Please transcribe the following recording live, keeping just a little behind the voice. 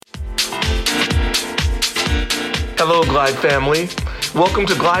Hello, Glide family. Welcome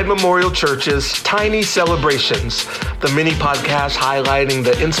to Glide Memorial Church's Tiny Celebrations, the mini podcast highlighting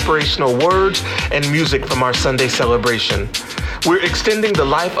the inspirational words and music from our Sunday celebration. We're extending the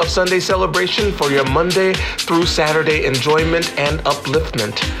life of Sunday celebration for your Monday through Saturday enjoyment and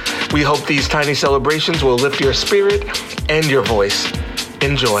upliftment. We hope these tiny celebrations will lift your spirit and your voice.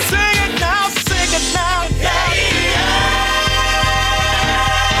 Enjoy. Sing it now, yeah, yeah.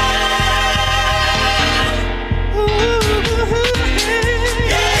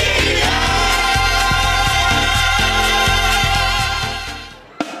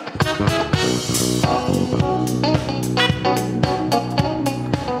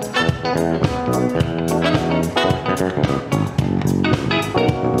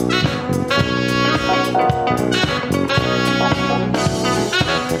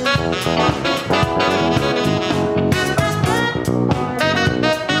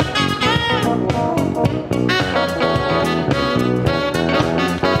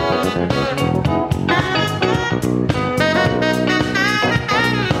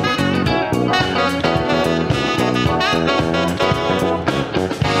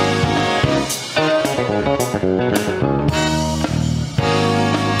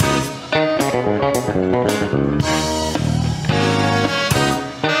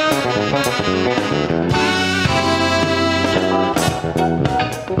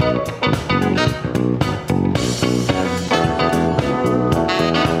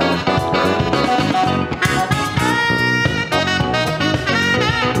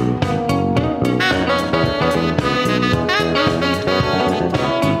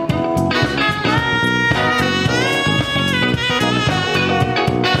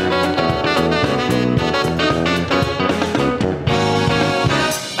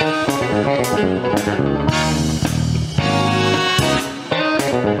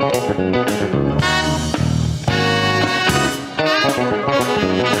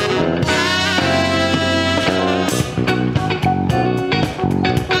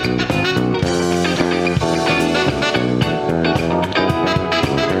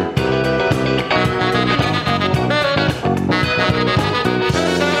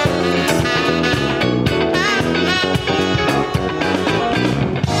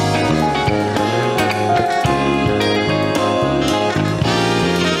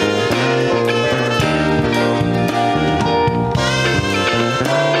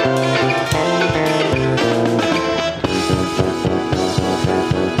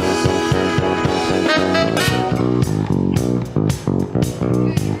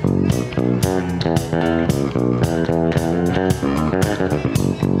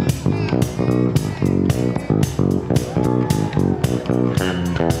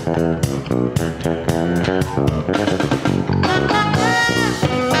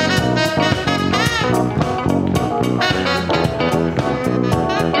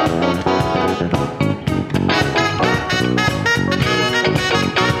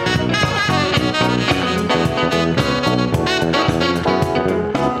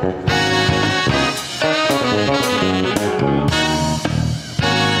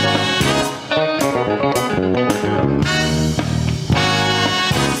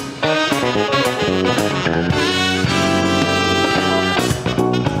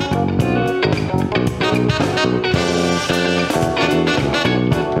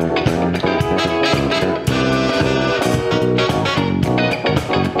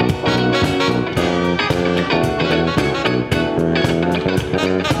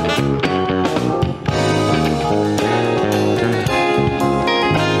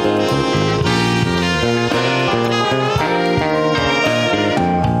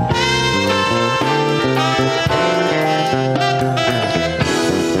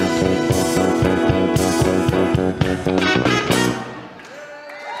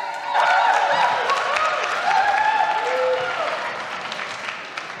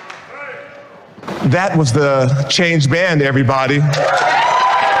 That was the Change Band, everybody.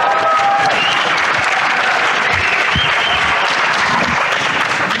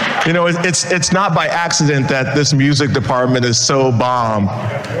 You know, it's not by accident that this music department is so bomb.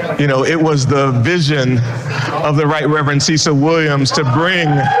 You know, it was the vision of the Right Reverend Cecil Williams to bring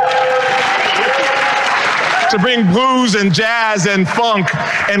blues and jazz and funk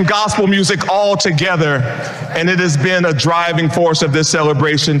and gospel music all together. And it has been a driving force of this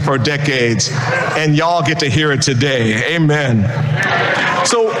celebration for decades. And y'all get to hear it today. Amen.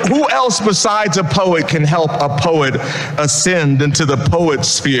 So who else besides a poet can help a poet ascend into the poet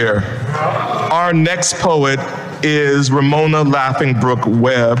sphere? Our next poet is Ramona Brook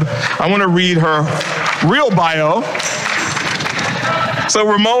Webb. I want to read her real bio. So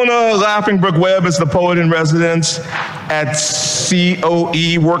Ramona Laughing Brook Webb is the poet in residence at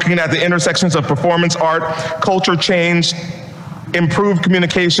COE, working at the intersections of performance art, culture change, improved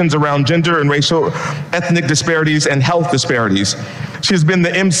communications around gender and racial, ethnic disparities, and health disparities. She's been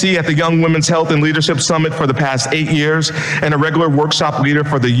the MC at the Young Women's Health and Leadership Summit for the past 8 years and a regular workshop leader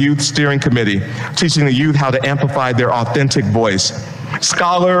for the Youth Steering Committee, teaching the youth how to amplify their authentic voice.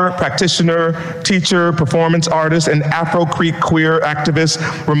 Scholar, practitioner, teacher, performance artist, and Afro-Creek queer activist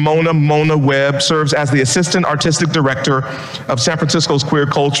Ramona "Mona" Webb serves as the Assistant Artistic Director of San Francisco's Queer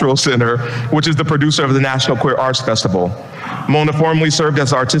Cultural Center, which is the producer of the National Queer Arts Festival. Mona formerly served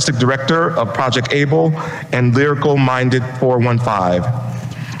as Artistic Director of Project Able and Lyrical Minded 415.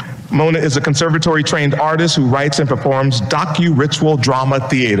 Mona is a conservatory-trained artist who writes and performs docu-ritual drama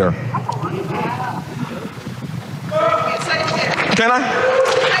theater. Can I?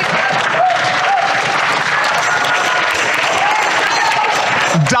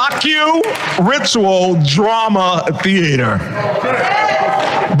 Docu-ritual drama theater.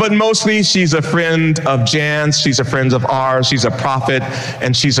 But mostly she's a friend of Jan's, she's a friend of ours, she's a prophet,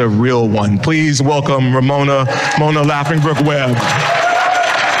 and she's a real one. Please welcome Ramona Laughing Brook Webb.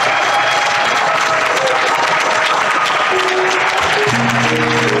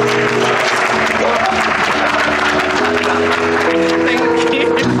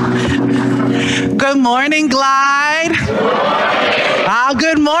 Good morning, Glide. Oh,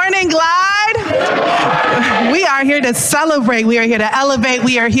 good morning, Glide. We are here to celebrate. We are here to elevate.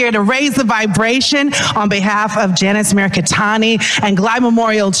 We are here to raise the vibration on behalf of Janice Mercatani and Glide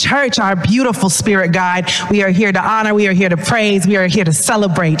Memorial Church, our beautiful spirit guide. We are here to honor. We are here to praise. We are here to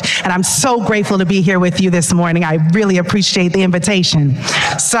celebrate. And I'm so grateful to be here with you this morning. I really appreciate the invitation.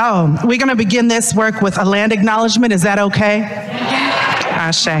 So we're going to begin this work with a land acknowledgement. Is that okay?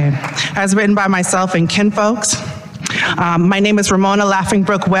 Ashe. As written by myself and kinfolks. My name is Ramona Laughing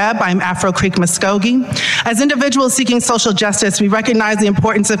Brook Webb. I'm Afro-Creek Muskogee. As individuals seeking social justice, we recognize the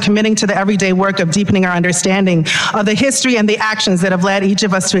importance of committing to the everyday work of deepening our understanding of the history and the actions that have led each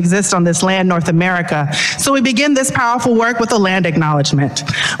of us to exist on this land, North America. So we begin this powerful work with a land acknowledgement.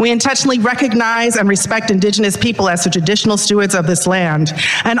 We intentionally recognize and respect Indigenous people as the traditional stewards of this land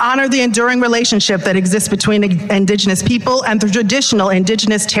and honor the enduring relationship that exists between Indigenous people and the traditional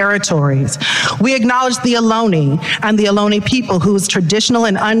Indigenous territories. We acknowledge the Ohlone and the Ohlone people whose traditional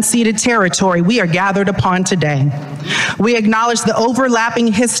and unceded territory we are gathered upon today. We acknowledge the overlapping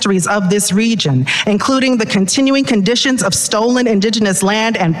histories of this region, including the continuing conditions of stolen Indigenous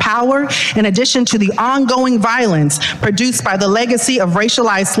land and power, in addition to the ongoing violence produced by the legacy of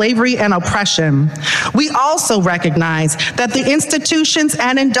racialized slavery and oppression. We also recognize that the institutions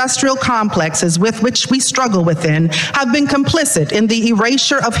and industrial complexes with which we struggle within have been complicit in the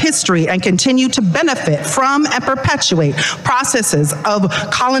erasure of history and continue to benefit from and perpetuate processes of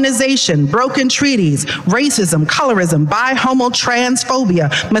colonization, broken treaties, racism, colorism, bi-homo transphobia,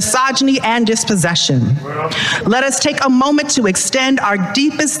 misogyny, and dispossession. Let us take a moment to extend our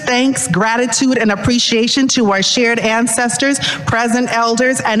deepest thanks, gratitude, and appreciation to our shared ancestors, present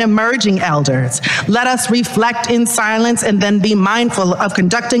elders, and emerging elders. Let us reflect in silence and then be mindful of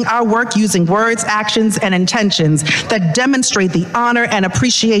conducting our work using words, actions, and intentions that demonstrate the honor and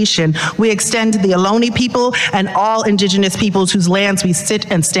appreciation we extend to the Ohlone people and all Indigenous peoples whose lands we sit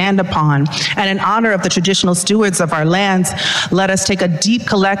and stand upon. And in honor of the traditional stewards of our lands, let us take a deep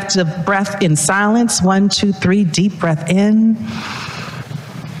collective breath in silence. 1, 2, 3, deep breath in.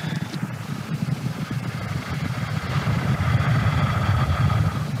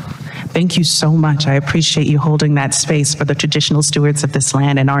 Thank you so much. I appreciate you holding that space for the traditional stewards of this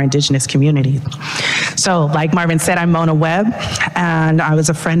land and our Indigenous community. So, like Marvin said, I'm Mona Webb, and I was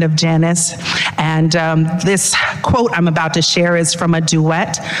a friend of Janice. And this quote I'm about to share is from a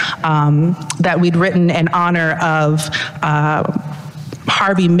duet that we'd written in honor of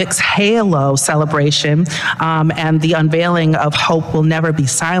Harvey Mick's Halo celebration and the unveiling of Hope Will Never Be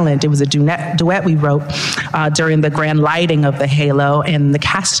Silent. It was a duet we wrote during the grand lighting of the Halo in the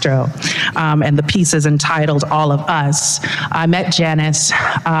Castro, and the piece is entitled All of Us. I met Janice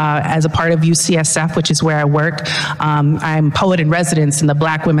as a part of UCSF, which is where I work. I'm poet in residence in the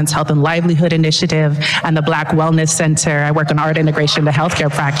Black Women's Health and Livelihood Initiative and the Black Wellness Center. I work on art integration to healthcare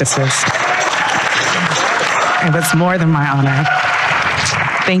practices. It was more than my honor.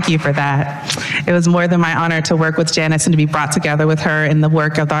 Thank you for that. It was more than my honor to work with Janice and to be brought together with her in the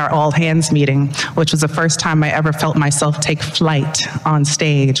work of our all hands meeting, which was the first time I ever felt myself take flight on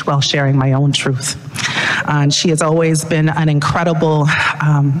stage while sharing my own truth. And she has always been an incredible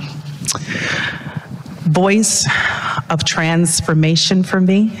voice of transformation for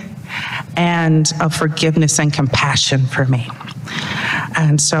me and of forgiveness and compassion for me.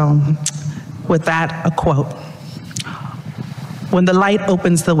 And so with that, a quote. When the light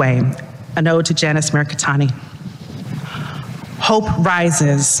opens the way, an ode to Janice Mercatani. Hope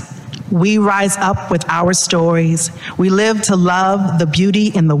rises. We rise up with our stories. We live to love the beauty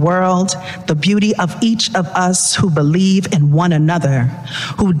in the world, the beauty of each of us who believe in one another,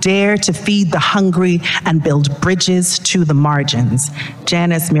 who dare to feed the hungry and build bridges to the margins.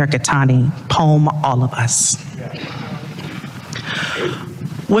 Janice Mercatani, poem All of Us.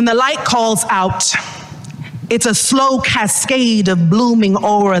 When the light calls out, it's a slow cascade of blooming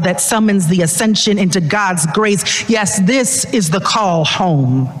aura that summons the ascension into God's grace. Yes, this is the call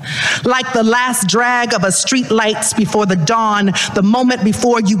home. Like the last drag of a street lights before the dawn, the moment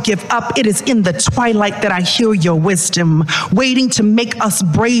before you give up, it is in the twilight that I hear your wisdom, waiting to make us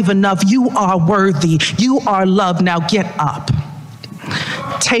brave enough. You are worthy. You are loved. Now get up.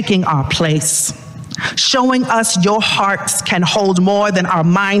 Taking our place. Showing us your hearts can hold more than our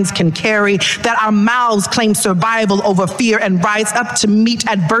minds can carry, that our mouths claim survival over fear and rise up to meet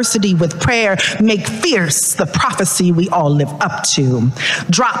adversity with prayer. Make fierce the prophecy we all live up to.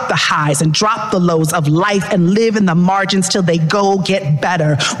 Drop the highs and drop the lows of life and live in the margins till they go get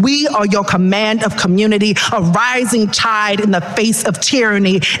better. We are your command of community, a rising tide in the face of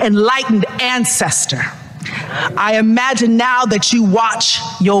tyranny, enlightened ancestor. I imagine now that you watch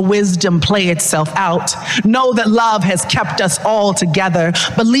your wisdom play itself out. Know that love has kept us all together.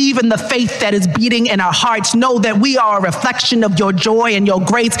 Believe in the faith that is beating in our hearts. Know that we are a reflection of your joy and your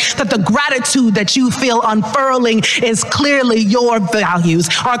grace, that the gratitude that you feel unfurling is clearly your values,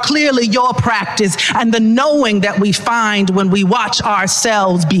 are clearly your practice, and the knowing that we find when we watch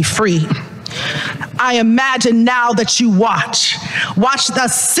ourselves be free. I imagine now that you watch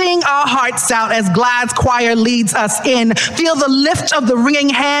us sing our hearts out as Glad's choir leads us in. Feel the lift of the ringing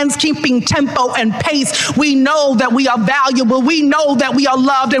hands, keeping tempo and pace. We know that we are valuable. We know that we are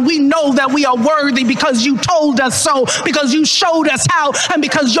loved, and we know that we are worthy because you told us so, because you showed us how, and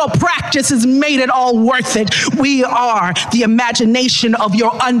because your practice has made it all worth it. We are the imagination of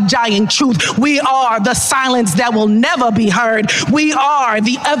your undying truth. We are the silence that will never be heard. We are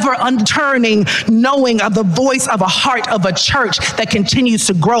the ever unturning knowing of the voice of a heart of a church that continues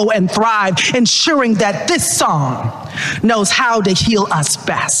to grow and thrive, ensuring that this song knows how to heal us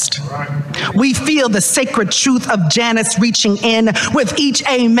best. We feel the sacred truth of Janice reaching in with each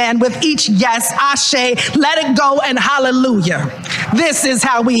amen, with each yes, ashe, let it go, and hallelujah. This is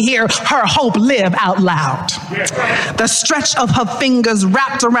how we hear her hope live out loud. The stretch of her fingers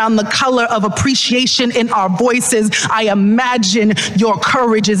wrapped around the color of appreciation in our voices. I imagine your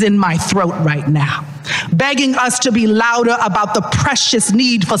courage is in my throat right now, begging us to be louder about the precious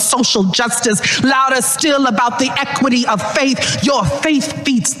need for social justice, louder still about the equity of faith. Your faith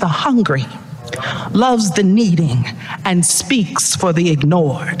feeds the hungry, loves the needing, and speaks for the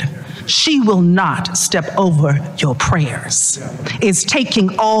ignored. She will not step over your prayers. Is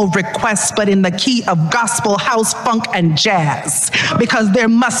taking all requests, but in the key of gospel, house, funk, and jazz, because there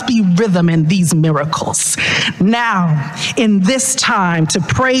must be rhythm in these miracles. Now, in this time, to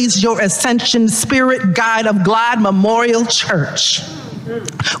praise your ascension, spirit guide of Glide Memorial Church,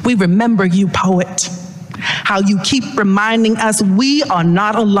 we remember you, poet. How you keep reminding us we are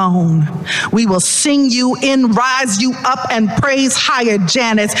not alone. We will sing you in, rise you up, and praise higher,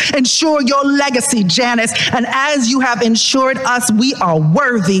 Janice. Ensure your legacy, Janice. And as you have ensured us, we are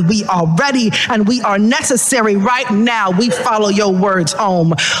worthy, we are ready, and we are necessary right now. We follow your words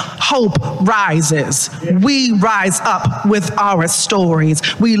home. Hope rises. We rise up with our stories.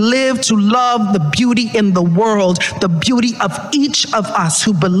 We live to love the beauty in the world, the beauty of each of us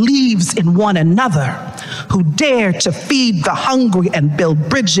who believes in one another, who dare to feed the hungry and build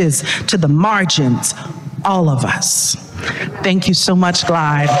bridges to the margins, all of us. Thank you so much,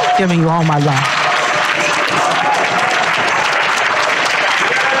 Glide. Giving you all my love.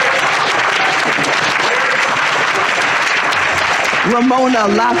 Ramona,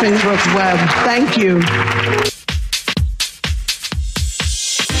 Laughing Brook, Webb, thank you.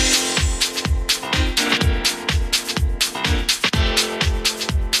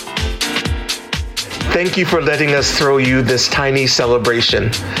 Thank you for letting us throw you this tiny celebration.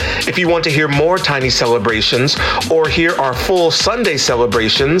 If you want to hear more tiny celebrations or hear our full Sunday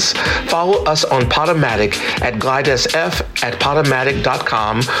celebrations, follow us on Podomatic at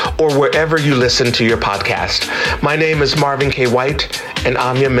glidesf@podomatic.com or wherever you listen to your podcast. My name is Marvin K. White, and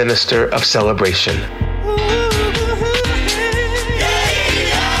I'm your Minister of Celebration.